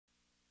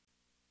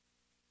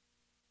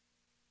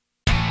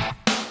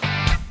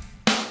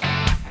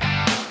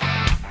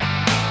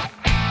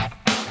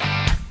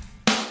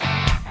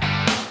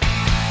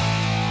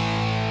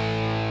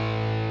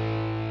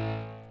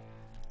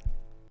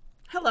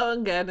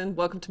Hello again, and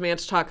welcome to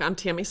Manch Talk. I'm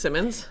Tammy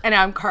Simmons. And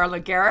I'm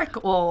Carla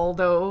Garrick,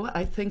 although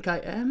I think I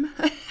am.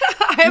 I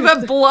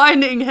have a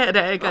blinding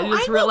headache. I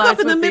just realized woke up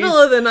in the middle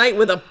of the night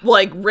with a,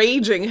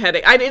 raging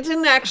headache. It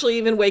didn't actually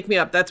even wake me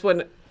up. That's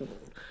when...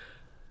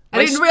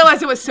 I didn't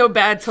realize it was so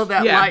bad till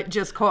that light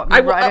just caught me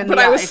right in the eye. But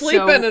I was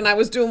sleeping, and I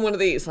was doing one of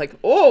these,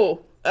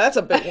 oh, that's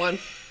a big one.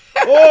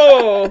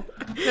 Oh,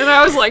 and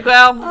I was like,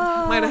 well,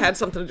 might have had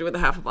something to do with the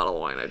half a bottle of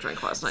wine I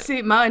drank last night.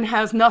 See, mine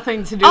has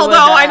nothing to do with that.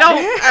 Although I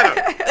don't,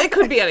 it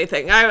could be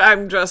anything.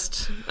 I'm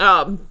just,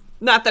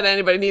 not that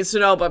anybody needs to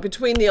know, but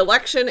between the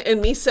election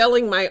and me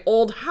selling my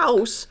old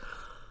house,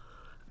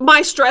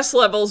 my stress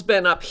level's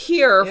been up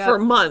here for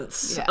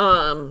months.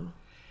 Yeah.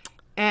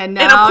 And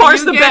now of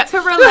course you get to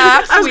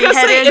relax. We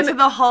head into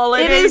the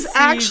holiday season. It is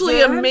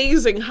actually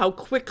amazing how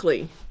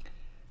quickly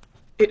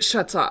it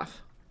shuts off.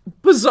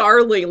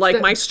 Bizarrely,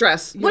 my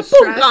stress. Boom,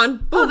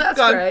 gone. Boom, that's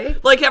gone.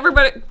 great. Like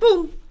everybody,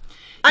 boom.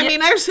 I mean,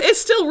 there's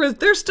still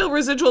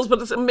residuals,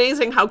 but it's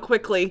amazing how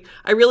quickly.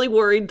 I really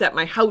worried that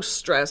my house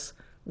stress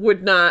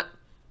would not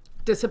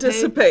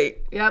dissipate.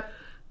 Yep.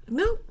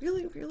 No,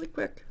 really, really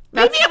quick.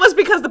 Maybe it was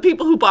because the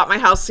people who bought my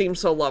house seemed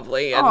so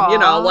lovely, and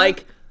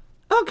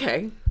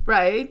okay.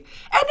 Right.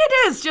 And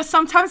it is just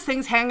sometimes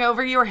things hang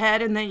over your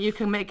head, and then you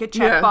can make a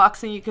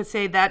checkbox and you can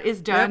say that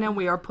is done and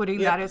we are putting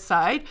that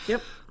aside.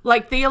 Yep.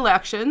 Like the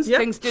elections,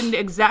 things didn't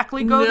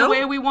exactly go the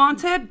way we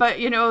wanted, but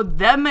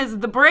them is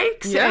the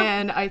breaks,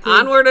 and I think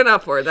onward and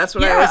upward. That's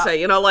what I always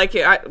say.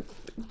 Honestly,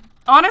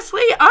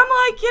 I'm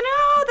like,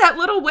 that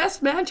little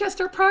West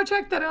Manchester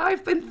project that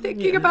I've been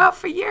thinking about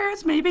for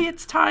years. Maybe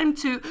it's time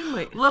to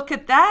look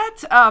at that.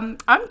 I'm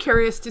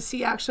curious to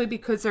see actually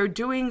because they're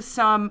doing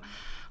some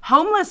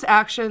homeless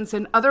actions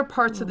in other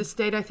parts of the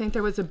state. I think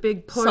there was a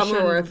big push.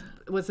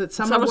 Was it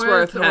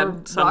Somersworth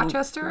or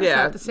Rochester? Yeah, is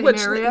that the same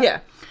area?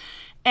 Yeah.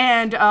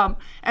 And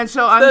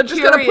so I'm just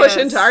going to push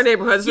into our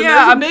neighborhoods.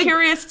 Yeah, I'm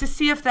curious to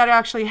see if that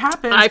actually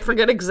happens. I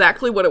forget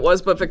exactly what it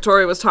was, but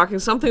Victoria was talking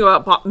something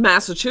about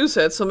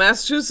Massachusetts. So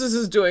Massachusetts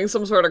is doing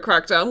some sort of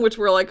crackdown, which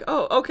we're like,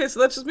 oh, okay, so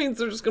that just means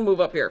they're just going to move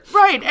up here.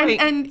 Right,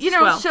 and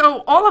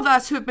so all of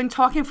us who have been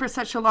talking for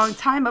such a long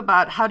time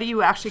about how do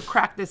you actually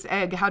crack this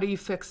egg, how do you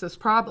fix this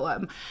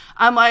problem?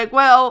 I'm like,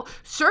 well,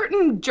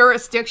 certain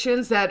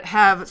jurisdictions that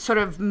have sort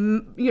of,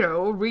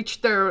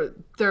 reached their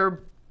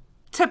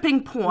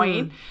tipping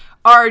point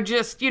are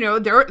just,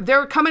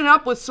 they're coming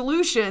up with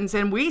solutions,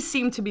 and we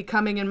seem to be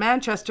coming in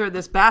Manchester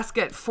this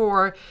basket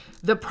for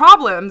the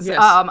problems. Yes.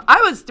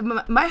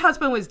 My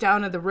husband was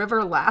down at the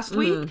river last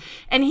week,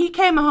 and he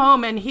came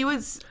home and the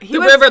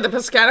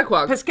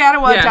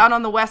Piscataqua down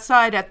on the west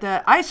side at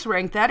the ice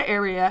rink, that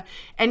area,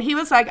 and he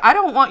was like, I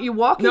don't want you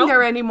walking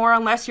there anymore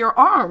unless you're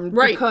armed,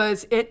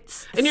 because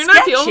it's and you're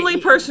not the only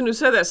person who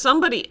said that.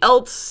 Somebody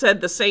else said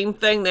the same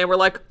thing. They were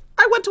like,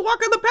 I went to walk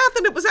on the path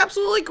and it was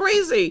absolutely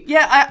crazy.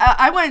 Yeah,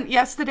 I went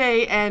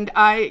yesterday, and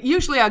I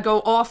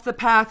go off the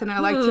path, and I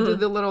like to do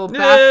the little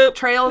back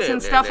trails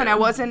and stuff. And I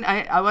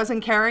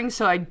wasn't carrying,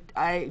 so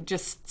I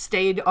just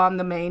stayed on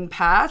the main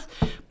path.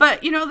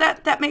 But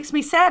that makes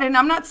me sad. And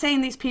I'm not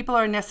saying these people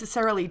are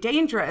necessarily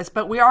dangerous,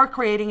 but we are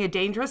creating a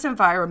dangerous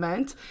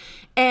environment.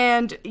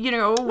 And we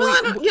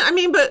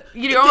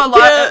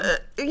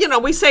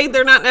say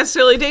they're not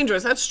necessarily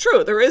dangerous. That's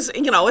true. There is,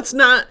 it's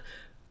not.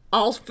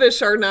 All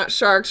fish are not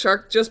sharks.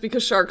 Just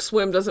because sharks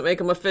swim doesn't make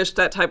them a fish,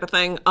 that type of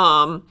thing.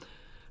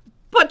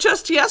 But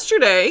just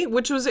yesterday,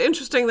 which was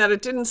interesting that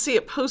it didn't see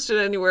it posted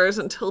anywhere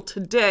until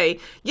today.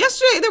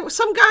 Yesterday, there was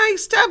some guy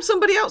stabbed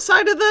somebody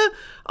outside of the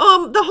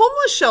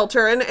homeless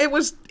shelter, and it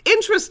was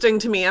interesting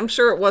to me. I'm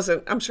sure it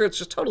wasn't. I'm sure it's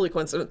just totally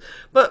coincidence.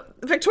 But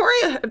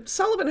Victoria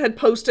Sullivan had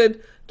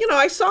posted,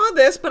 I saw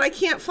this, but I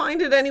can't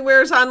find it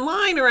anywhere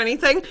online or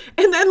anything.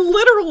 And then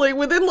literally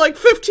within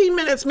 15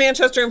 minutes,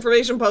 Manchester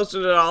Information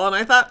posted it all. And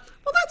I thought,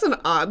 well, that's an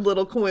odd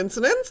little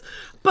coincidence.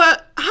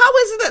 But how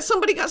is it that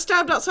somebody got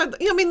stabbed outside?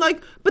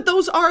 But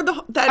those are the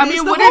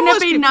wouldn't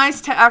it be nice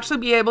to actually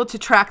be able to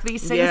track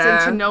these things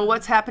and to know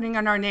what's happening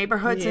in our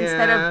neighborhoods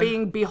instead of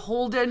being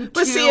beholden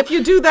to if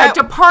you do that,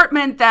 a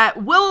department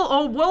that will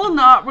or will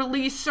not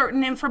release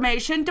certain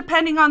information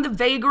depending on the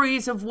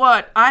vagaries of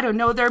what, I don't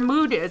know, their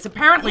mood is.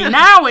 Apparently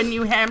now in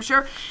New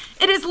Hampshire,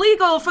 it is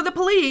legal for the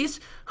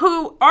police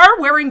who are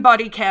wearing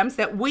body cams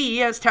that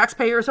we as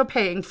taxpayers are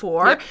paying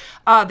for. Yep.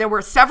 There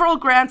were several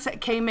grants that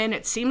came in.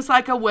 It seems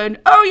like a win.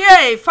 Oh,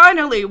 yay,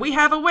 finally, we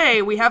have a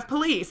way. We have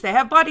police. They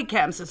have body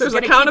cams. There's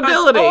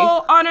accountability. Keep us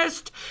all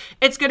honest.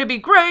 It's going to be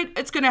great.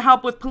 It's going to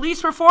help with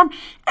police reform,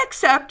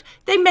 except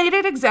they made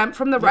it exempt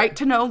from the right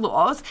to know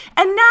laws.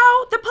 And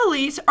now the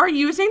police are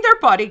using their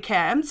body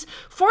cams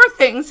for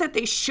things that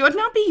they should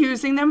not be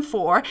using them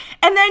for,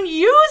 and then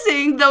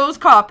using those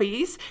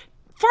copies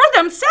for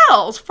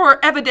themselves for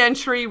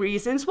evidentiary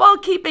reasons while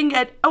keeping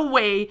it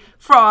away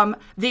from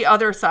the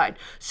other side.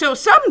 So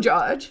some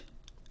judge,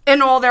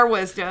 in all their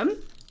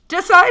wisdom,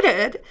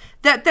 decided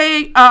that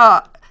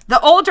The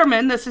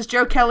alderman, this is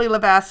Joe Kelly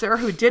Lavasser,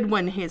 who did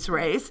win his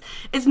race,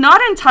 is not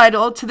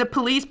entitled to the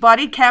police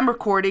body cam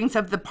recordings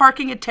of the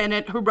parking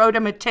attendant who wrote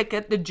him a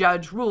ticket, the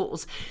judge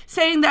rules.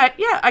 Saying that,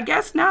 yeah, I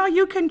guess now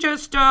you can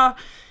just,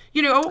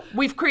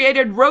 we've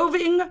created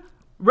roving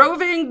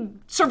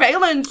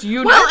surveillance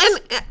units. Well,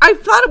 and I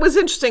thought it was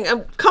interesting.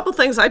 A couple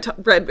things I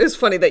read. It's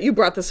funny that you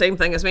brought the same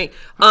thing as me.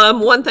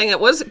 One thing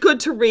that was good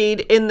to read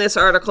in this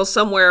article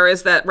somewhere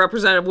is that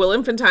Representative Will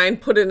Infantine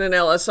put in an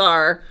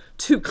LSR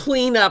to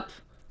clean up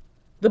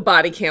the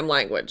body cam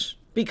language,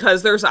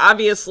 because there's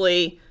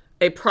obviously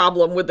a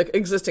problem with the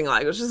existing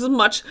language. This is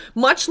much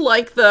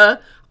like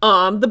the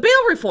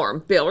bail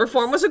reform. Bail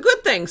reform was a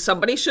good thing.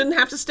 Somebody shouldn't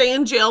have to stay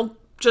in jail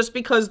just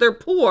because they're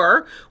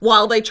poor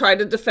while they try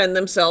to defend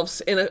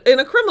themselves in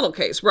a criminal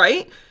case,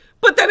 right?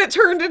 But then it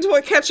turned into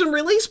a catch and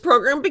release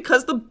program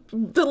because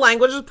the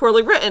language is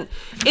poorly written.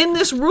 In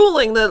this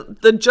ruling,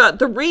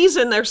 the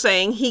reason they're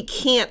saying he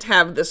can't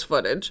have this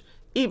footage,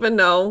 even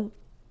though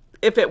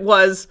if it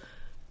was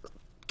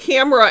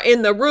camera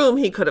in the room,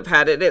 he could have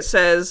had it. It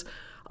says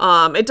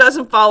it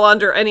doesn't fall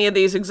under any of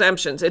these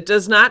exemptions. It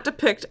does not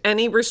depict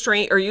any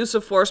restraint or use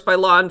of force by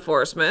law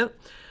enforcement,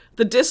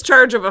 the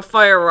discharge of a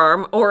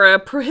firearm, or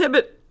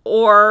prohibited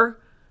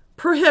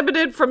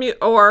from,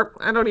 or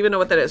I don't even know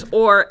what that is,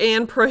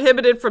 and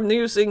prohibited from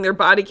using their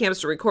body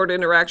cams to record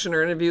interaction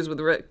or interviews with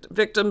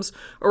victims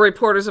or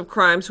reporters of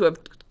crimes who have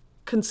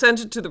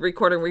consented to the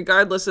recording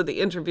regardless of the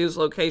interview's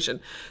location.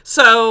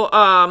 So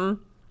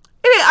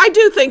I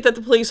do think that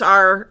the police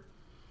are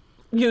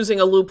using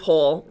a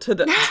loophole to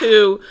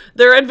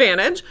their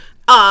advantage.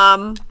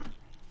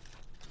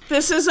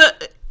 This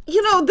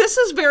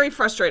is very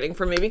frustrating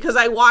for me because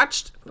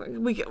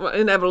we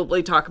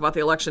inevitably talk about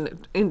the election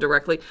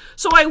indirectly.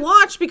 So I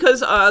watched because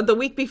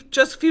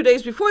just a few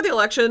days before the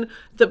election,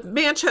 the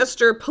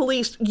Manchester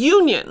police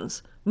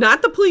unions,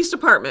 not the police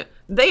department,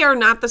 they are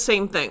not the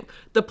same thing.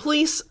 The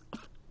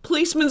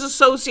Policemen's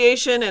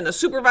Association and the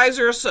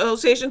Supervisor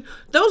Association,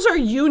 those are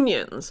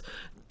unions.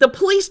 The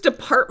police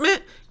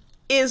department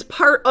is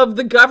part of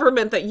the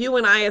government that you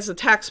and I as the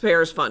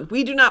taxpayers fund.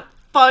 We do not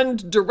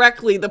fund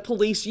directly the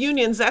police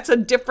unions. That's a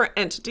different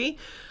entity.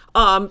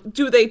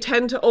 Do they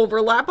tend to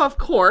overlap? Of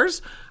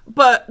course.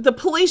 But the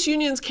police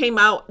unions came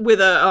out with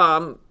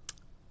a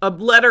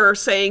letter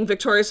saying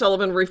Victoria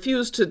Sullivan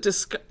refused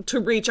to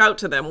reach out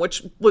to them,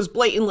 which was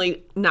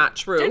blatantly not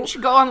true. Didn't she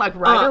go on like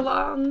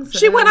ride-alongs?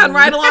 She went on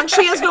ride-alongs.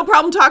 She has no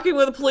problem talking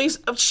with the police.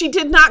 She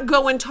did not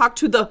go and talk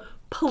to the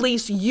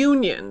police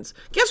unions.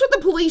 Guess what the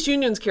police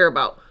unions care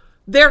about?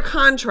 Their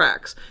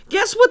contracts.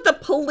 Guess what the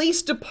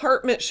police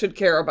department should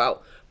care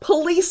about?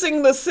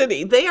 Policing the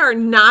city. They are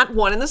not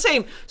one and the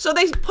same. So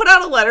they put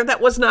out a letter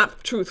that was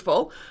not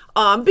truthful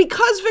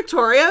because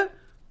Victoria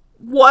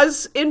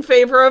was in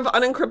favor of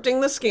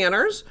unencrypting the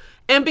scanners,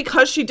 and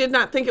because she did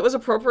not think it was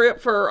appropriate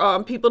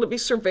for people to be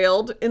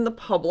surveilled in the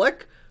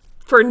public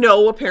for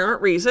no apparent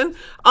reason.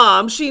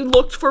 She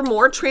looked for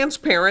more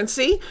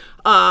transparency,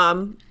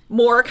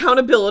 more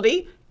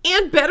accountability,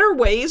 and better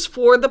ways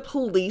for the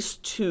police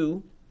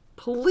to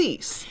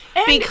police,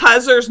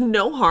 because there's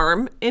no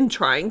harm in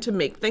trying to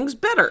make things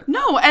better.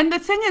 No, and the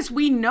thing is,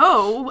 we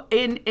know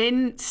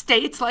in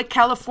states like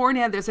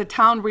California, there's a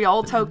town,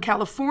 Rialto,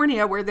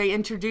 California, where they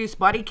introduced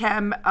body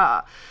cams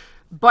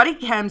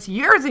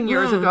years and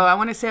years ago. I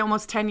want to say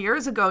almost 10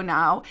 years ago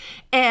now.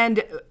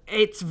 And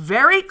it's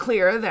very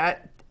clear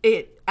that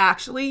it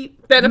actually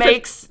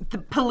makes the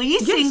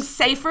policing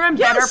safer and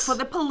better for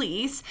the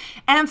police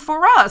and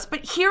for us.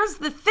 But here's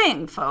the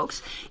thing,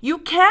 folks. You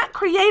can't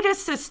create a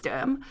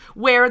system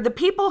where the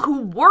people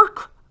who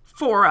work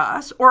for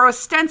us, or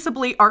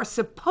ostensibly are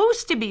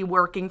supposed to be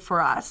working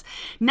for us,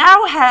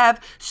 now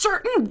have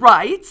certain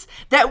rights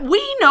that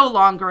we no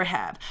longer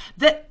have.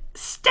 The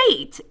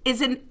state is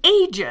an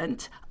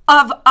agent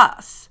of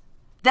us.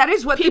 That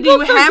is what the New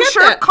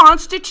Hampshire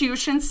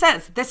Constitution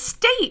says. The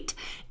state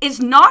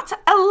is not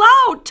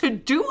allowed to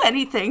do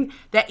anything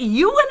that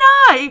you and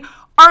I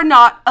are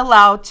not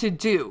allowed to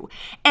do.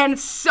 And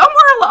somewhere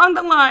along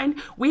the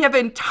line, we have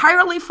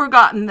entirely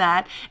forgotten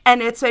that,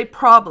 and it's a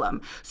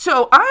problem.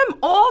 So I'm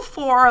all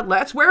for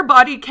let's wear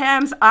body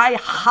cams. I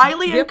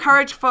highly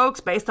encourage folks,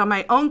 based on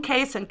my own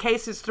case and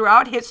cases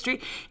throughout history,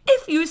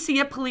 if you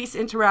see a police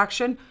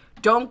interaction,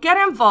 don't get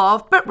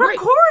involved, but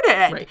record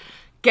it. Right.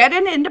 Get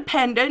an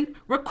independent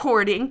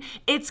recording.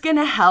 It's going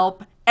to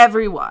help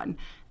everyone,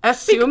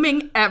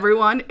 assuming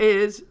everyone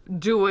is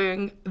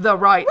doing the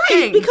right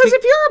thing. Because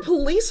if you're a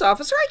police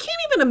officer, I can't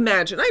even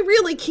imagine. I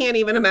really can't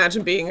even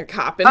imagine being a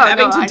cop and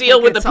having to deal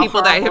with the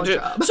people that have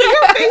to. So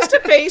you're face to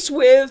face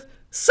with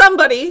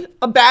somebody,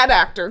 a bad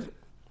actor,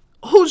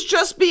 who's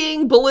just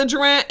being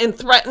belligerent and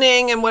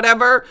threatening and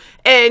whatever,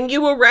 and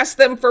you arrest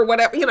them for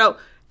whatever,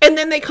 and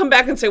then they come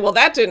back and say, well,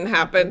 that didn't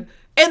happen.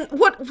 And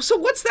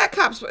what's that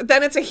cop's?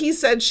 Then it's a he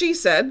said, she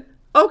said.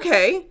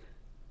 Okay.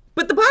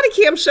 But the body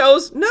cam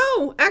shows,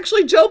 no,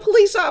 actually Joe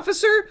police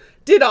officer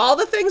did all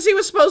the things he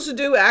was supposed to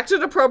do,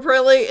 acted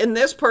appropriately, and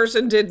this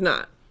person did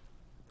not.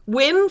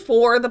 Win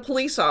for the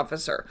police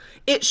officer.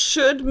 It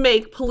should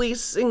make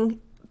policing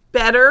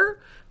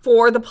better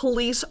for the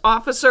police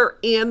officer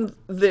and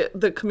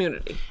the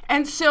community.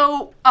 And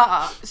so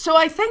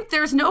I think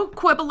there's no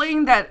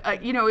quibbling that,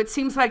 it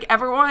seems like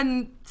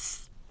everyone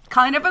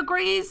kind of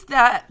agrees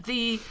that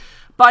the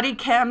body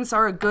cams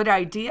are a good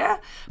idea.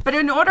 But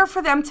in order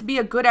for them to be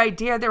a good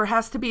idea, there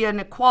has to be an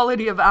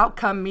equality of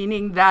outcome,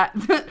 meaning that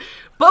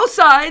both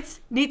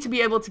sides need to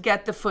be able to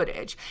get the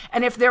footage.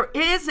 And if there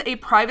is a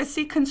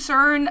privacy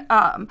concern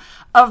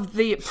of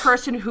the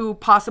person who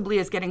possibly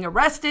is getting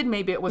arrested,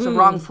 maybe it was a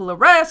wrongful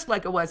arrest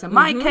like it was in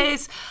my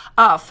case,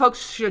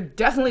 folks should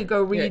definitely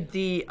go read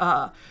the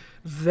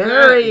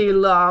very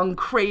long,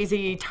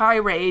 crazy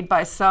tirade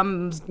by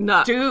some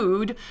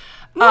dude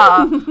who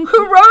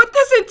wrote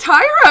this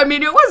entire,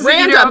 it was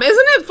random.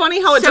 Isn't it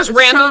funny how it just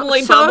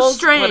randomly bubbles? So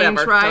strange,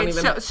 whatever. right?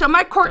 So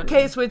my court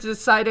case was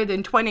decided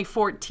in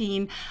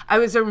 2014. I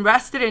was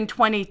arrested in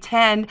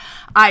 2010.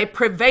 I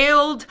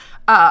prevailed,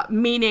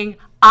 meaning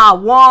I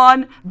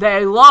won,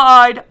 they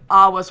lied,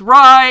 I was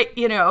right,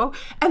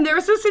 And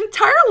there's this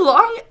entire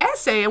long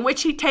essay in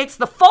which he takes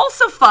the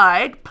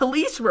falsified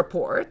police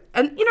report,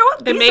 and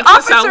these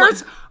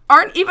officers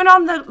aren't even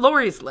on the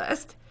Lori's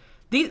list.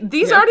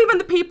 These aren't even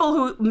the people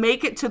who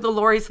make it to the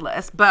Lori's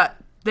list, but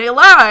they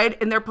lied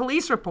in their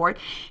police report.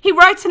 He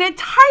writes an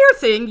entire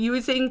thing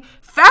using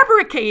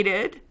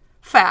fabricated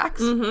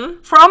facts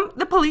from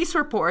the police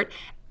report,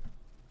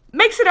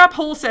 makes it up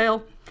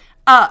wholesale.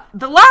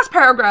 The last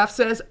paragraph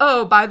says,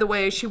 oh, by the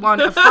way, she won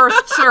a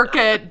First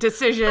Circuit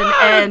decision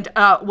and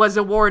was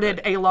awarded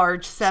a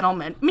large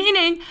settlement,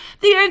 meaning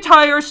the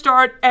entire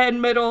start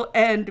and middle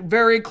and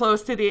very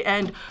close to the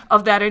end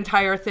of that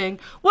entire thing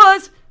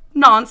was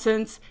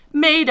nonsense,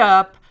 made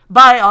up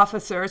by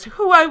officers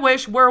who I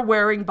wish were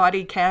wearing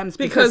body cams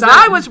because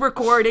I was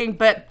recording,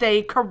 but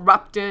they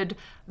corrupted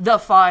the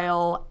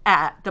file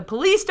at the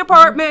police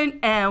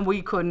department and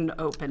we couldn't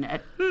open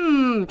it.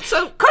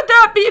 So could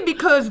that be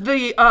because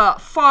the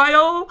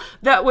file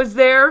that was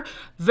there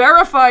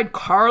verified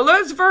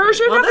Carla's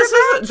version of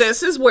events?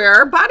 This is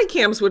where body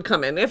cams would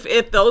come in.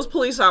 If those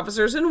police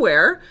officers in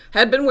Ware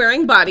had been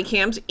wearing body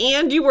cams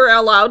and you were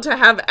allowed to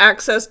have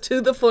access to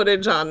the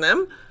footage on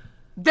them,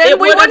 then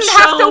we wouldn't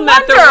have to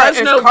wonder,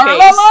 is Carla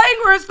lying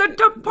or is the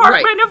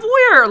Department of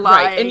Ware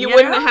lying? Right, and you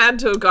wouldn't have had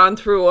to have gone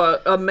through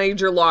a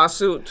major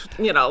lawsuit,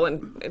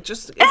 and it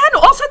just... And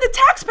also the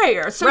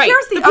taxpayers. So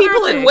here's the other thing. The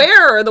people in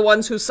Ware are the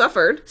ones who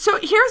suffered. So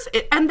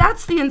and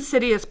that's the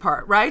insidious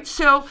part, right?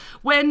 So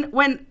when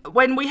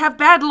we have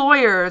bad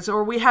lawyers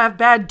or we have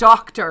bad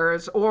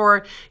doctors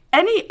or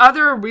any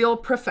other real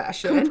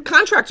profession,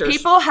 contractors,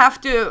 people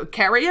have to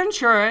carry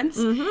insurance.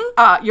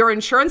 Your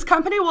insurance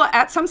company will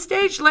at some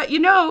stage let you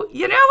know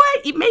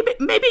what,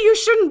 maybe you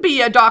shouldn't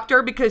be a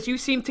doctor because you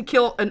seem to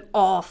kill an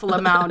awful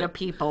amount of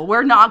people.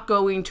 We're not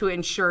going to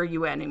insure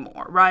you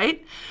anymore,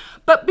 right?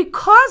 But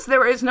because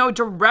there is no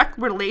direct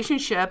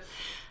relationship,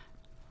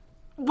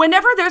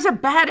 whenever there's a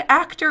bad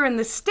actor in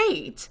the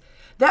state,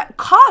 that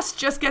cost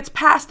just gets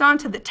passed on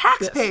to the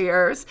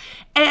taxpayers,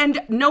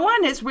 and no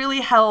one is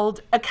really held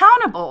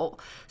accountable.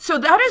 So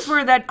that is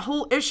where that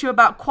whole issue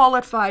about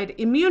qualified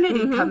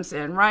immunity comes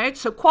in, right?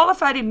 So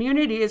qualified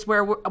immunity is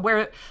where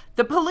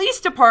the police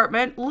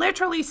department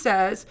literally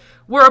says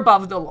we're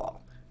above the law.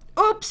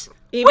 Oops.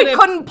 We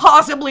couldn't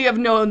possibly have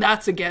known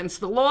that's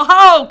against the law.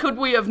 How could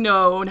we have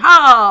known?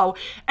 How?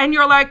 And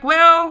you're like,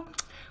 well,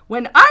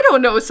 when I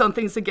don't know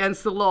something's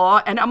against the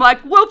law, and I'm like,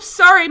 whoops,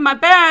 sorry, my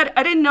bad,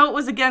 I didn't know it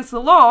was against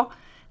the law,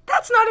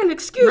 that's not an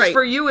excuse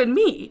for you and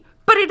me,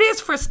 but it is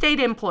for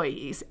state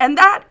employees. And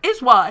that is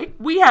why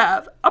we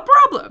have a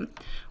problem.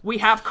 We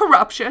have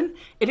corruption.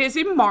 It is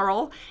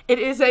immoral. It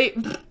is it's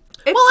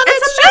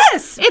a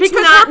mess because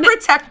we're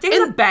protecting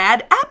the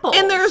bad apples.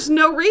 And there's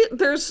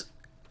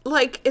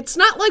it's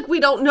not like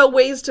we don't know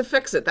ways to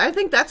fix it. I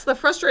think that's the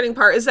frustrating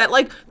part, is that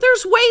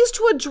there's ways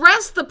to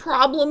address the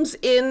problems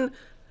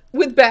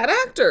with bad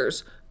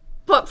actors.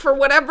 But for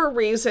whatever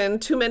reason,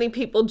 too many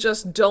people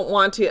just don't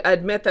want to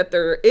admit that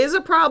there is a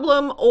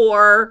problem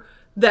or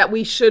that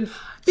we should,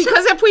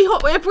 because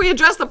if we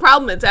address the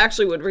problem, it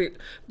actually would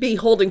be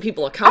holding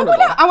people accountable.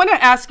 I want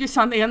to ask you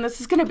something, and this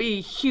is going to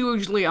be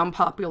hugely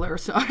unpopular,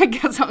 so I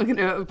guess I'm going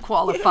to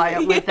qualify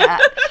it with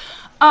that.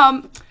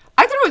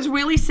 I thought it was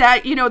really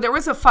sad. There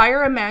was a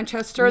fire in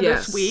Manchester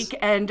this week,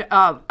 and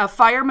a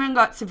fireman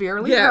got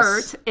severely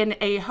hurt in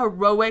a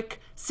heroic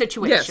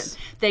situation.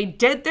 They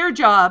did their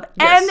job,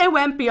 and they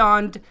went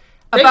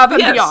above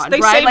and beyond,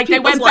 right? They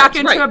went back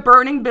into a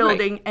burning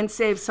building and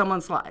saved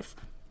someone's life.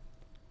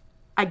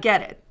 I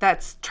get it.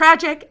 That's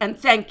tragic, and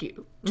thank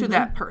you to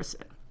that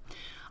person.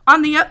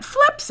 On the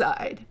flip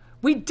side,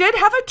 we did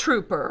have a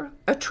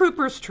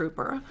trooper's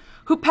trooper,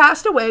 who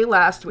passed away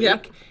last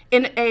week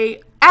in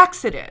a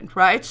accident,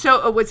 right?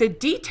 So it was a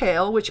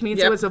detail, which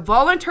means it was a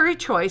voluntary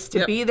choice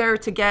to be there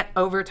to get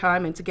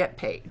overtime and to get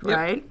paid,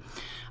 right?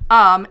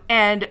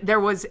 and there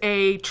was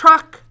a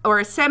truck or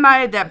a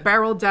semi that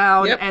barreled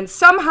down, Yep. and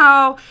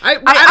somehow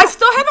I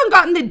still haven't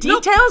gotten the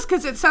details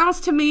because it sounds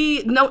to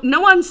me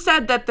no one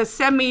said that the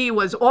semi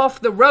was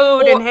off the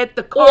road and hit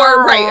the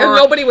car, and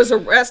nobody was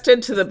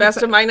arrested to the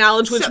best of my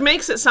knowledge, which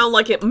makes it sound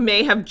like it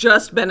may have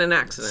just been an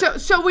accident.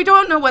 So we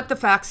don't know what the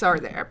facts are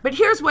there. But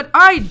here's what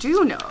I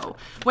do know.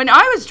 When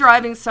I was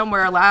driving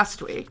somewhere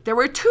last week, there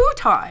were 2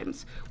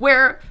 times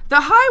where the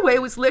highway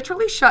was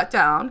literally shut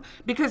down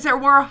because there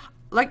were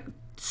like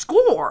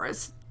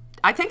scores.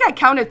 I think I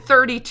counted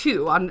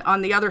 32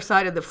 on the other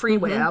side of the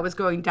freeway. I was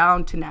going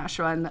down to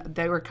Nashua and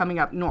they were coming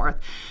up north.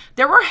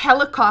 There were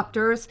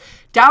helicopters.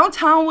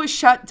 Downtown was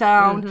shut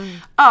down.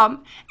 And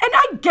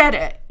I get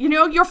it. You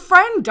know, your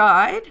friend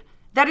died.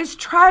 That is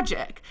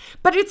tragic.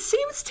 But it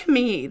seems to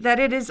me that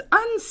it is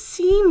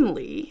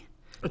unseemly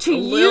to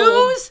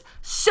use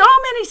so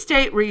many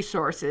state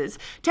resources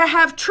to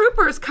have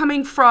troopers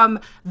coming from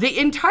the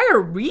entire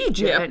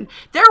region.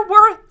 There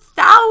were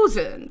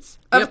thousands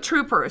of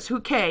troopers who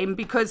came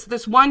because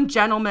this one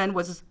gentleman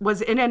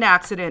was in an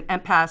accident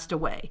and passed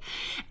away.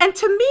 And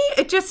to me,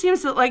 it just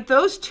seems that like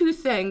those 2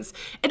 things,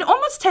 it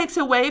almost takes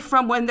away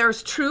from when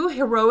there's true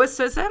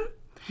heroism.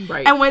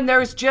 Right. And when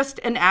there's just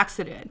an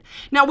accident.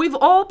 Now, we've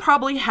all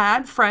probably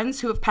had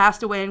friends who have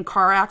passed away in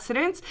car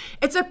accidents.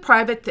 It's a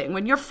private thing.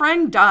 When your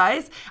friend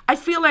dies, I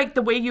feel like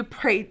the way you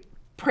pay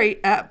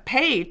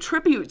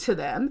tribute to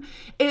them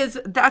is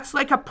that's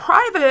like a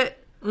private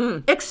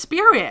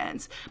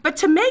experience. But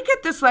to make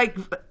it this like,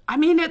 I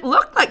mean, it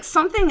looked like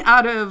something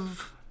out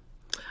of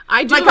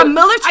like a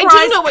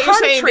militarized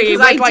country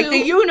with like the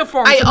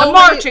uniforms and the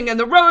marching and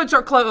the roads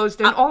are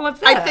closed and all of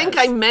that. I think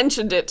I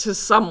mentioned it to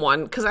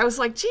someone because I was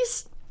like,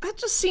 geez, that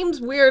just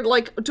seems weird.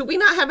 Like, do we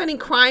not have any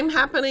crime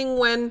happening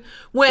when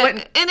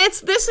and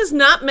this is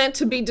not meant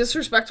to be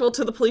disrespectful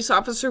to the police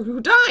officer who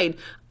died.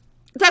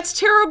 That's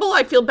terrible.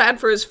 I feel bad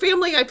for his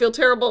family. I feel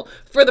terrible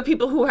for the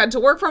people who had to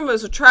work for him. It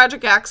was a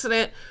tragic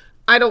accident.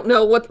 I don't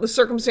know what the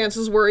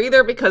circumstances were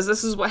either, because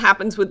this is what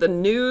happens with the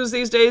news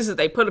these days, is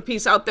they put a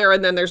piece out there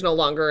and then there's no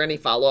longer any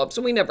follow-up.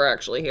 So we never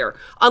actually hear,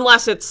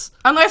 unless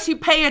you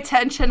pay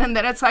attention and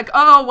then it's like,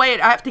 oh,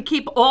 wait, I have to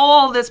keep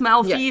all this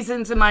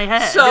malfeasance in my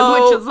head,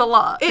 which is a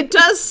lot. It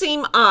does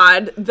seem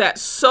odd that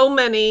so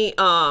many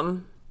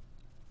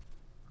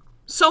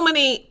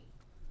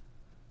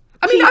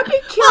I mean, I'd be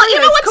curious. Well, you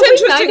know what's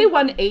interesting?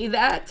 91A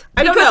that?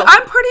 I don't know.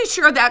 I'm pretty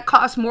sure that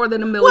costs more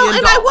than $1 million. Well,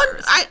 and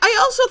I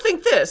also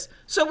think this.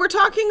 So we're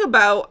talking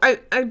about,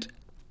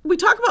 we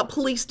talk about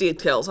police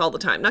details all the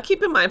time. Now,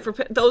 keep in mind, for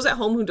those at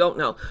home who don't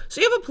know,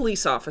 so you have a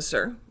police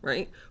officer,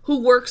 right, who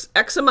works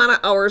X amount of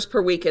hours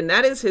per week, and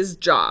that is his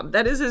job.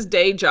 That is his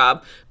day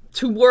job,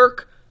 to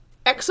work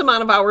X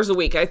amount of hours a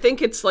week. I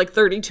think it's like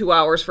 32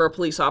 hours for a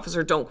police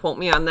officer. Don't quote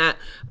me on that.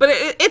 But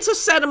it's a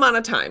set amount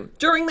of time.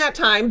 During that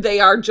time,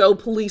 they are Joe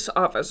police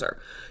officer.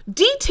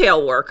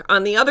 Detail work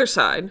on the other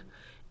side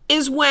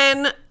is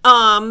when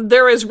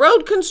there is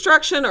road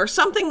construction or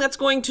something that's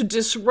going to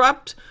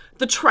disrupt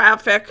the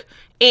traffic,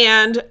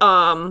 and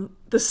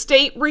the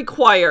state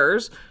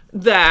requires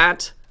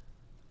that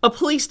a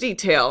police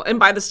detail, and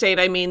by the state,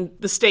 I mean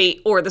the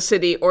state or the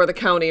city or the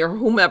county or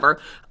whomever,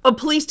 a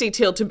police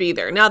detail to be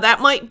there. Now,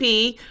 that might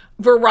be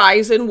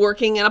Verizon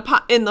working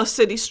in the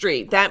city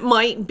street. That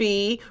might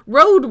be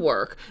road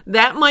work.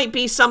 That might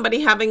be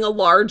somebody having a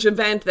large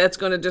event that's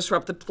going to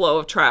disrupt the flow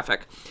of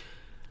traffic.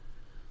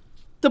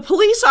 The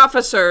police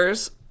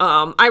officers,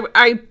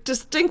 I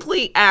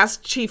distinctly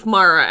asked Chief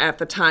Mara at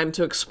the time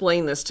to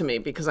explain this to me,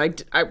 because I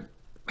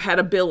had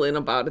a bill in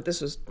about it.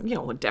 This was,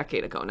 a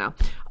decade ago now.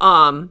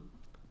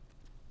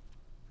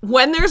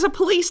 When there's a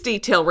police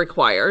detail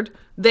required,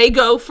 they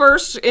go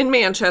first in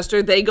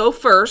Manchester. They go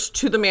first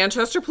to the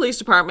Manchester Police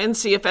Department and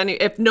see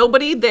if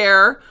nobody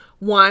there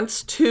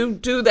wants to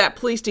do that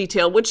police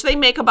detail, which they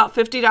make about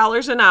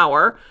 $50 an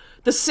hour.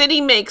 The city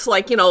makes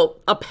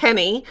a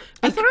penny.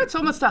 I thought it's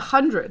almost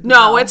 $100.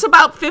 No, it's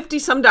about $50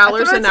 some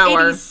an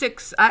hour.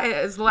 86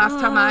 is the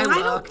last time I looked.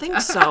 I don't think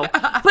so.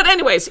 But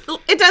anyways,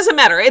 it doesn't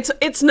matter.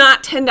 It's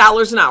not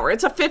 $10 an hour.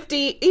 It's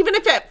even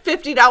if at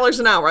 $50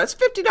 an hour, it's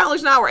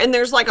 $50 an hour, and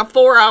there's like a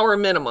 4-hour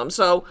minimum.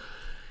 So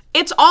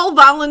it's all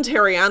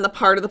voluntary on the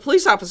part of the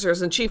police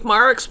officers. And Chief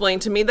Mara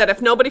explained to me that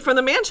if nobody from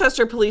the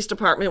Manchester Police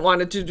Department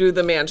wanted to do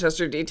the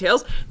Manchester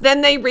details, then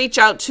they reach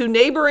out to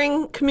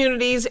neighboring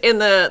communities in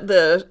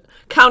the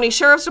county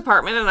sheriff's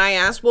department. And I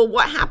asked, well,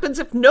 what happens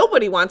if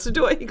nobody wants to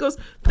do it? He goes,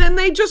 then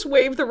they just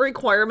waive the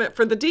requirement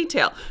for the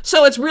detail.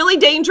 So it's really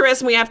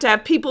dangerous, and we have to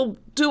have people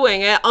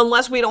doing it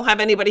unless we don't have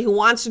anybody who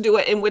wants to do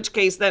it, in which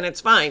case then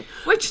it's fine.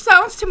 Which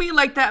sounds to me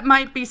like that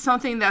might be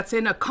something that's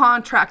in a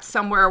contract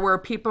somewhere where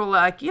people are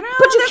like, but you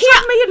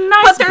can't make a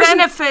nice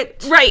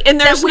benefit, right? And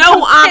there's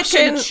no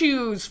option.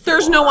 Choose for.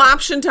 There's no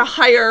option to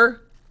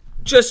hire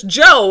just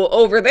Joe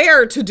over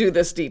there to do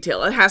this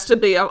detail. It has to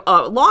be a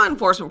law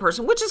enforcement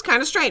person, which is kind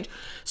of strange.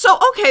 So,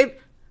 okay,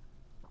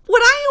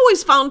 what I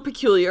always found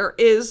peculiar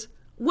is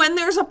when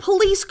there's a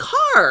police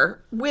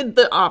car with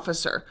the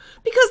officer,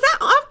 because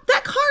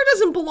that car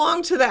doesn't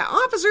belong to that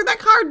officer. That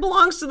car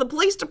belongs to the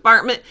police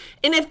department.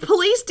 And if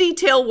police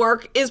detail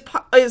work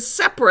is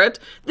separate,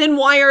 then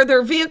why are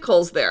there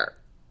vehicles there?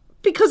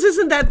 Because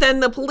isn't that then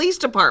the police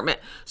department?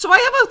 So I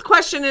have a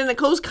question, and it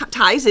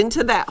ties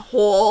into that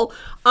whole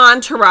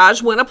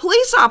entourage. When a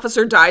police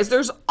officer dies,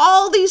 there's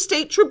all these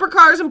state trooper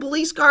cars and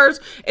police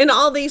cars and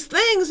all these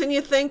things, and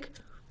you think,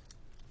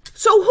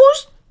 so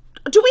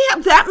do we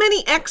have that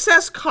many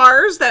excess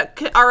cars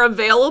that are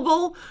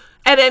available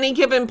at any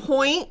given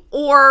point,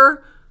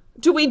 or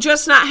do we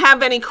just not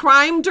have any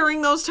crime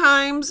during those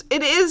times?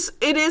 It is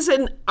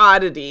an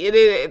oddity.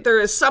 There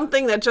is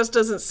something that just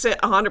doesn't sit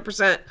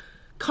 100%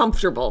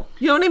 comfortable.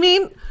 You know what I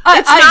mean?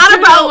 It's not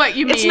about what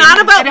you mean. It's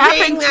not about it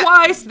happened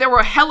twice. There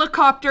were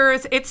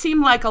helicopters. It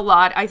seemed like a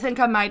lot. I think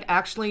I might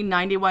actually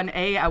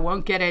 91A. I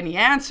won't get any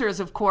answers,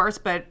 of course,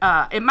 but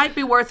it might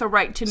be worth a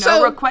right to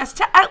know request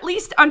to at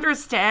least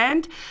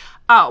understand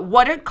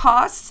what it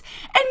costs,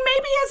 and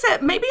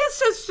maybe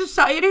as a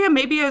society, and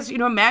maybe as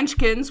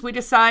Manchkins, we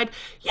decide,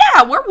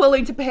 yeah, we're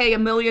willing to pay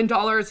 $1 million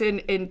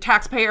in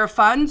taxpayer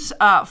funds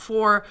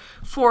for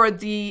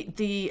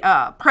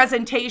the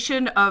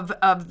presentation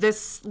of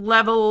this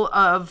level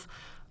of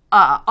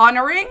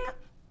honoring.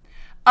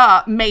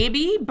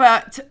 Maybe,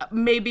 but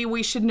maybe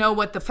we should know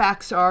what the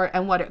facts are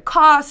and what it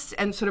costs,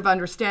 and sort of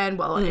understand,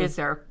 well, is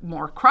there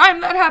more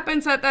crime that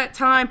happens at that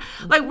time?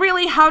 Like,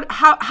 really,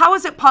 how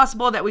is it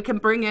possible that we can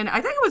bring in, I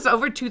think it was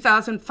over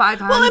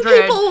 2,500. Well, and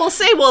people will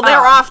say, well, they're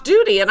off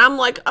duty. And I'm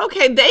like,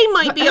 okay, they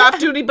might be off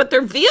duty, but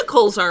their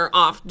vehicles aren't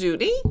off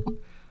duty.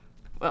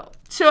 Well,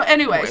 so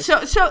anyway, so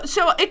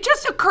it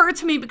just occurred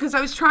to me, because I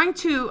was trying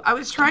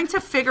to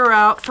figure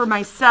out for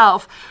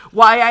myself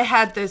why I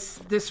had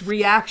this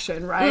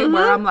reaction, right?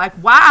 Where I'm like,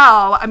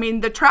 wow, I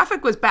mean, the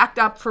traffic was backed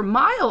up for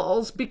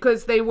miles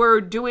because they were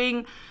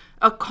doing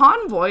a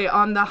convoy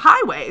on the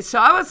highway. So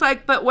I was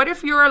like, but what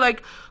if you're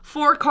like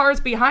 4 cars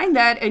behind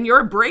that and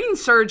you're a brain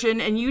surgeon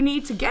and you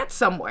need to get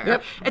somewhere?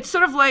 Yep. It's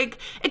sort of like,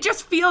 it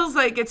just feels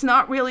like it's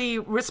not really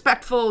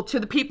respectful to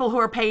the people who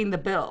are paying the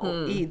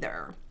bill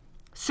either.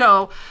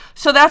 So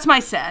that's my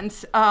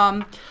sense.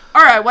 All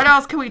right, what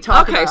else can we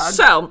talk about? Okay,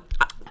 so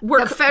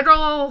the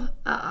federal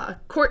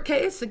court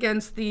case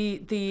against the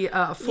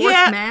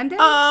forced mandate.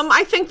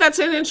 I think that's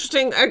an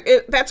interesting.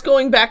 That's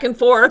going back and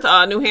forth.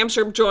 New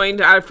Hampshire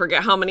joined, I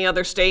forget how many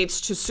other states,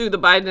 to sue the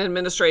Biden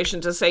administration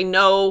to say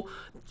no,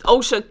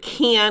 OSHA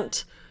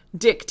can't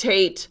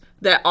dictate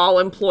that all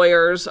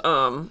employers.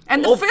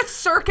 And the Fifth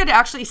Circuit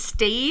actually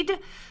stayed.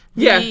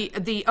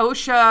 The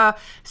OSHA.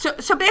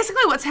 So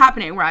basically what's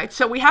happening, right?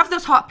 So we have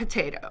this hot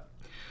potato.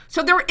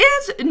 So there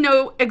is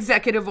no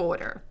executive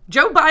order.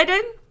 Joe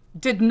Biden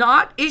did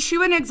not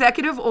issue an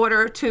executive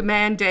order to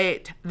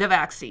mandate the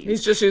vaccine.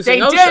 He's just using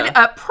OSHA. They did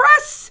a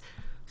press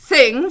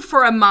thing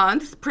for a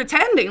month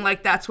pretending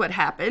like that's what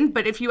happened.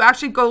 But if you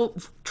actually go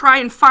try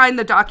and find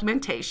the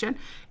documentation,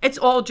 it's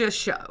all just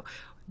show.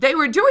 They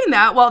were doing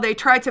that while they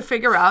tried to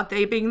figure out,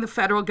 they being the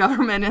federal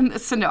government in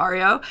this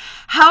scenario,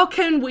 how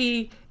can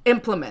we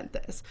implement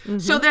this?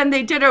 So then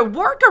they did a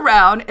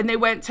workaround and they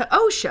went to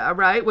OSHA,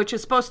 right, which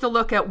is supposed to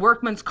look at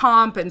workman's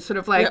comp and sort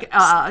of like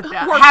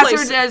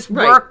hazardous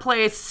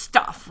workplace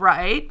stuff,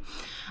 right?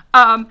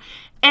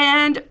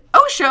 And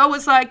OSHA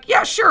was like,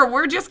 yeah, sure,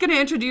 we're just going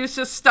to introduce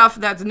this stuff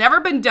that's never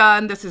been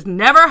done. This is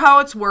never how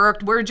it's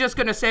worked. We're just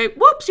going to say,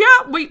 whoops,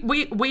 yeah,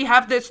 we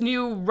have this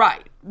new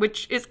right,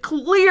 which is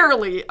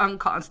clearly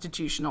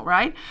unconstitutional,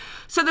 right?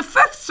 So the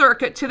Fifth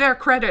Circuit, to their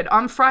credit,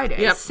 on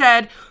Friday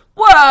said,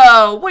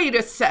 whoa, wait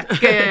a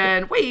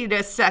second,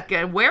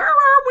 where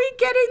are we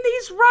getting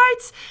these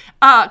rights?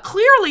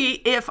 Clearly,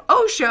 if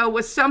OSHA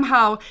was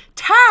somehow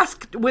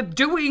tasked with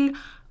doing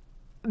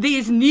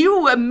these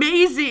new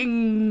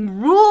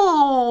amazing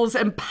rules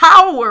and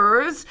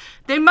powers,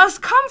 they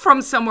must come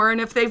from somewhere.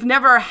 And if they've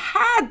never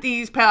had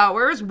these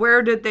powers,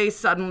 where did they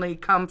suddenly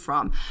come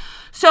from?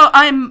 So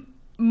I'm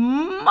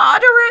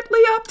moderately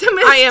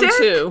optimistic. I am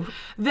too.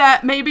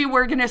 That maybe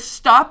we're going to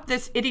stop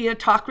this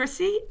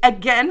idiotocracy.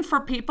 Again, for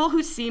people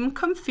who seem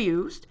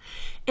confused,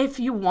 if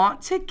you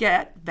want to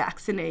get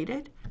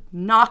vaccinated,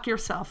 knock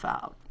yourself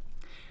out.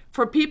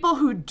 For people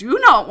who do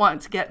not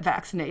want to get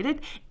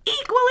vaccinated,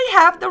 equally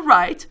have the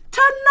right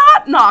to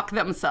not knock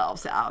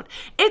themselves out.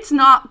 It's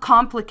not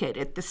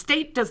complicated. The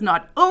state does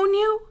not own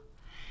you.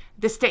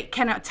 The state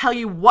cannot tell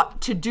you what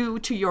to do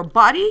to your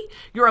body.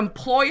 Your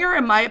employer,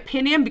 in my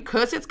opinion,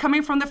 because it's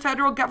coming from the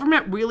federal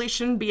government, really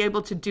shouldn't be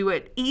able to do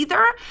it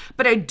either.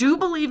 But I do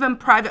believe in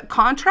private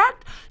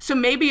contract. So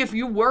maybe if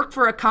you work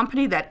for a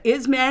company that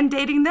is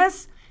mandating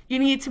this, you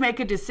need to make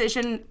a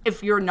decision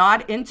if you're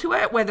not into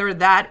it, whether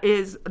that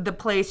is the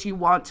place you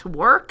want to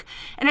work.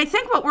 And I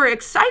think what we're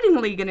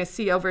excitingly going to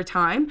see over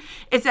time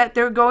is that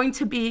there are going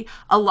to be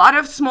a lot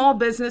of small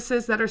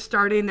businesses that are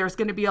starting. There's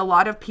going to be a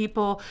lot of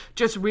people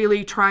just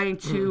really trying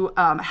to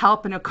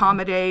help and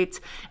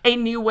accommodate a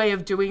new way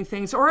of doing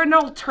things or an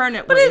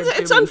alternate way of doing things.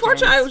 But it's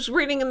unfortunate. I was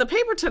reading in the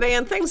paper today,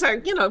 and things are,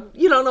 you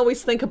don't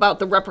always think about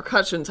the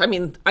repercussions. I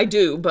mean, I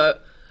do,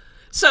 but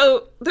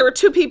So there were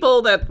two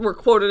people that were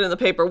quoted in the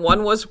paper.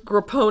 One was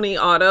Grapponi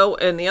Auto,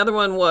 and the other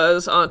one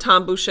was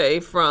Tom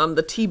Boucher from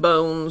the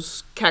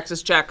T-Bones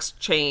Cactus Jacks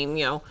chain,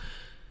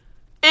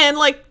 And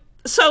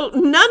so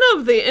none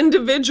of the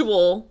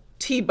individual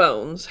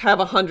T-Bones have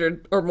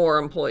 100 or more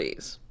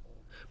employees.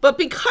 But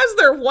because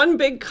they're one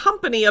big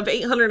company of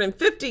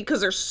 850,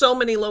 because there's so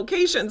many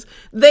locations,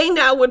 they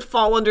now would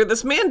fall under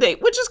this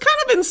mandate, which is kind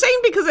of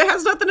insane because it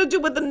has nothing to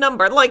do with the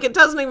number. It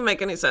doesn't even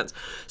make any sense.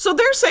 So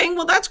they're saying,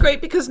 well, that's great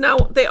because now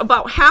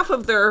about half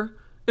of their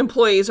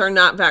employees are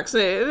not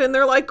vaccinated. And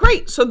they're like,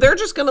 great. So they're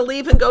just going to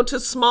leave and go to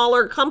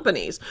smaller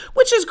companies,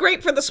 which is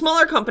great for the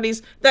smaller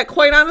companies that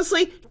quite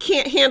honestly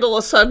can't handle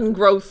a sudden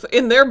growth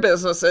in their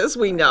businesses,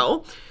 we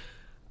know.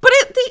 But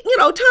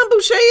Tom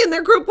Boucher and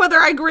their group, whether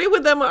I agree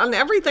with them on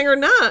everything or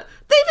not,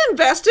 they've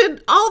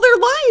invested all their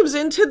lives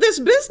into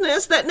this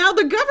business that now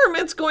the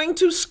government's going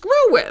to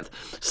screw with.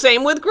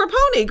 Same with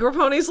Grapponi.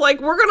 Grapponi's like,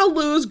 we're going to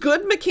lose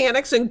good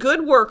mechanics and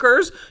good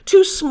workers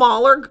to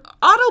smaller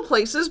auto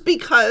places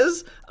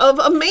because of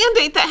a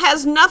mandate that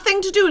has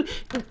nothing to do.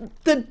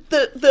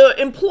 The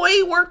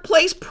employee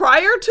workplace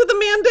prior to the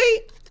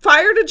mandate,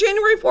 prior to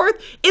January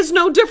 4th, is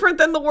no different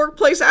than the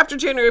workplace after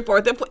January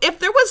 4th. If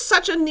there was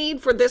such a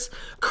need for this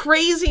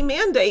crazy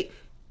mandate,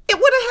 it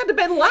would have had to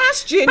been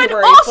last January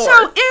 4th. But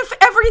also, if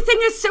everything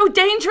is so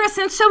dangerous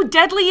and so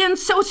deadly and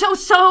so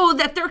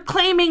that they're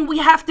claiming we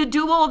have to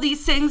do all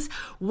these things,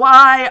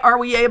 why are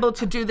we able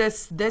to do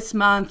this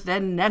month,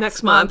 then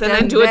next month, and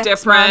then do it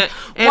different?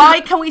 Why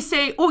can we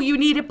say, oh, you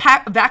need a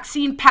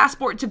vaccine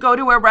passport to go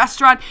to a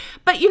restaurant?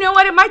 But you know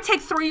what? It might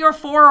take 3 or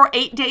 4 or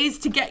 8 days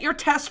to get your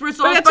test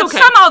results, but okay.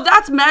 Somehow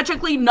that's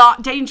magically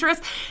not dangerous.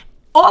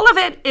 All of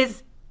it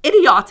is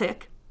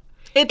idiotic.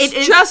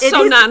 It's just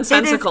so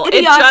nonsensical.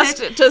 It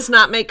just does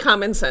not make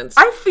common sense.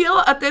 I feel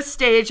at this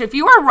stage, if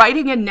you are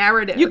writing a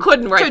narrative, you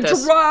couldn't write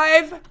this. To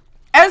drive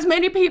as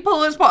many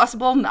people as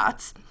possible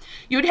nuts,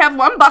 you'd have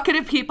one bucket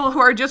of people who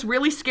are just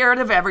really scared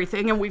of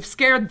everything, and we've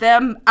scared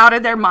them out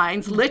of their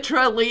minds,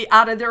 literally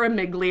out of their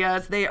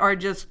amygdala. They are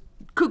just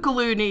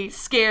kookaloonie,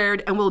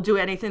 scared, and will do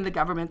anything the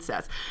government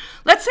says.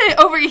 Let's say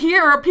over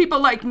here are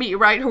people like me,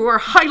 right, who are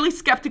highly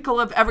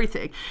skeptical of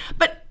everything.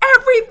 But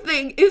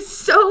everything is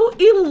so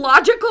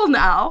illogical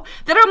now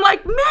that I'm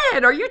like,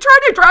 man, are you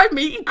trying to drive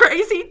me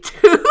crazy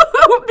too?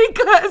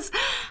 Because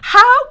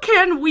how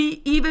can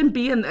we even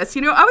be in this?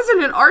 I was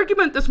in an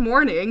argument this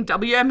morning,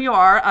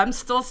 WMUR. I'm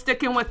still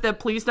sticking with the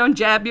please don't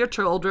jab your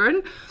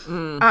children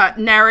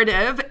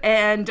narrative.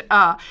 And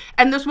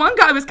this one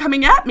guy was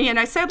coming at me and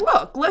I said,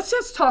 look, let's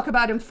just talk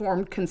about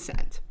informed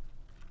consent.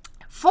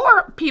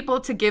 For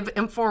people to give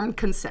informed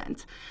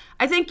consent,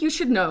 I think you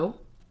should know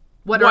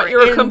what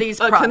you're in these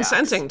products.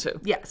 Consenting to.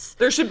 Yes.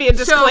 There should be a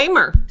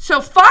disclaimer.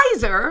 So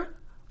Pfizer,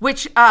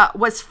 which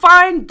was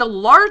fined the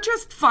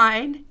largest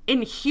fine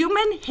in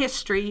human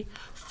history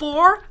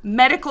for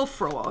medical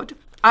fraud,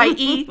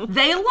 i.e.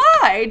 they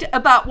lied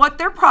about what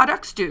their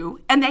products do,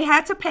 and they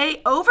had to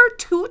pay over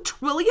 $2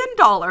 trillion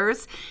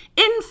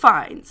in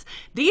fines.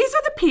 These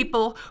are the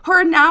people who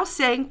are now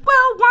saying,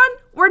 well, one,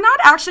 we're not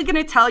actually going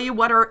to tell you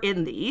what are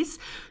in these.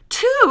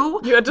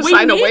 Two, you had to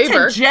sign a waiver. We need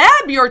to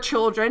jab your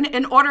children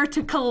in order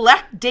to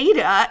collect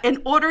data,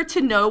 in order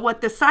to know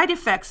what the side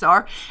effects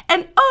are.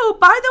 And oh,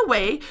 by the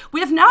way, we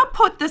have now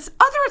put this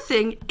other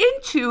thing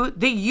into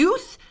the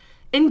youth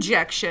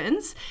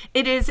injections.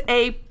 It is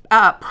a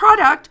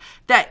product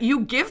that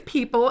you give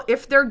people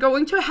if they're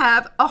going to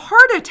have a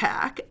heart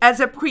attack as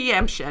a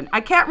preemption.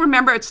 I can't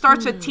remember. It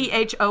starts with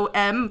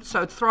THOM,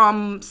 so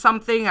throm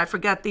something. I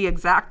forget the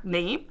exact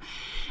name.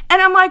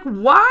 And I'm like,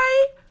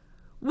 why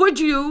would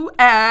you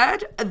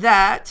add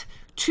that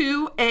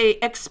to a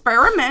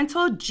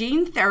experimental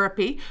gene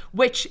therapy,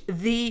 which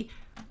the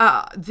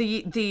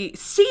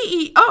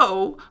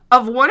CEO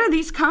of one of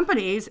these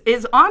companies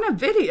is on a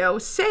video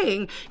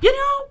saying,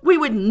 we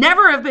would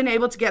never have been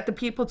able to get the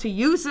people to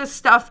use this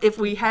stuff if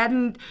we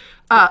hadn't,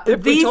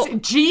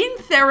 gene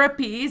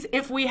therapies,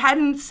 if we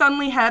hadn't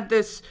suddenly had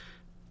this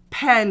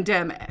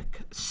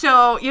pandemic.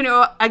 So,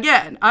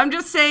 again, I'm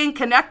just saying,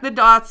 connect the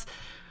dots.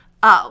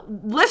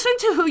 Listen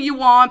to who you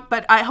want,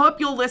 but I hope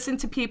you'll listen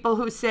to people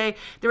who say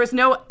there is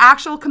no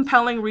actual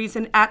compelling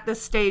reason at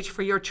this stage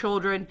for your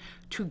children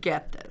to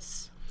get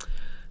this.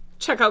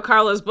 Check out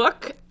Carla's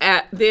book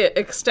at The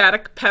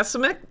Ecstatic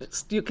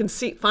Pessimist. You can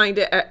find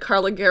it at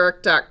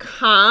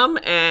carlagerrick.com,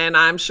 and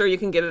I'm sure you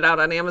can get it out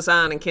on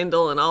Amazon and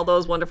Kindle and all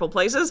those wonderful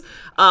places.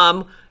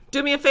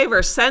 Do me a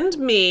favor, send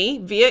me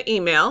via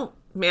email,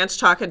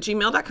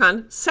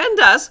 manchtalk@gmail.com. Send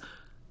us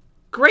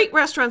great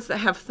restaurants that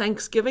have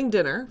Thanksgiving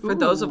dinner for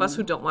those of us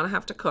who don't want to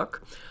have to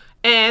cook.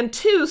 And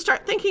 2,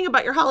 start thinking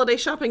about your holiday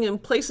shopping in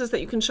places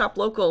that you can shop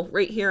local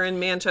right here in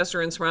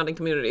Manchester and surrounding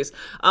communities.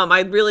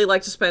 I'd really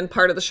like to spend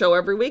part of the show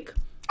every week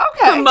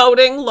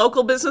promoting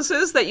local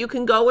businesses that you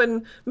can go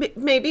and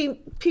maybe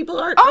people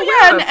aren't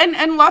aware of.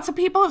 And lots of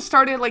people have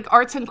started like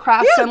arts and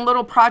crafts and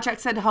little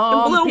projects at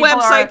home. And little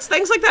websites,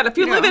 things like that. If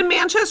you live in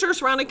Manchester or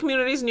surrounding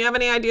communities and you have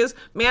any ideas,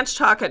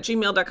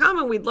 manchtalk@gmail.com,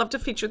 and we'd love to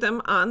feature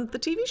them on the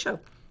TV show.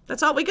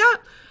 That's all we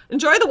got.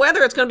 enjoy the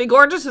weather. It's going to be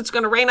gorgeous. It's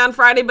going to rain on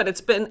Friday, but it's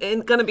going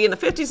to be in the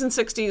 50s and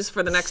 60s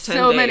for the next 10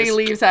 days. So many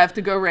leaves I have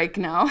to go rake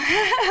now.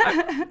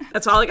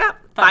 That's all I got.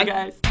 Bye,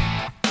 guys.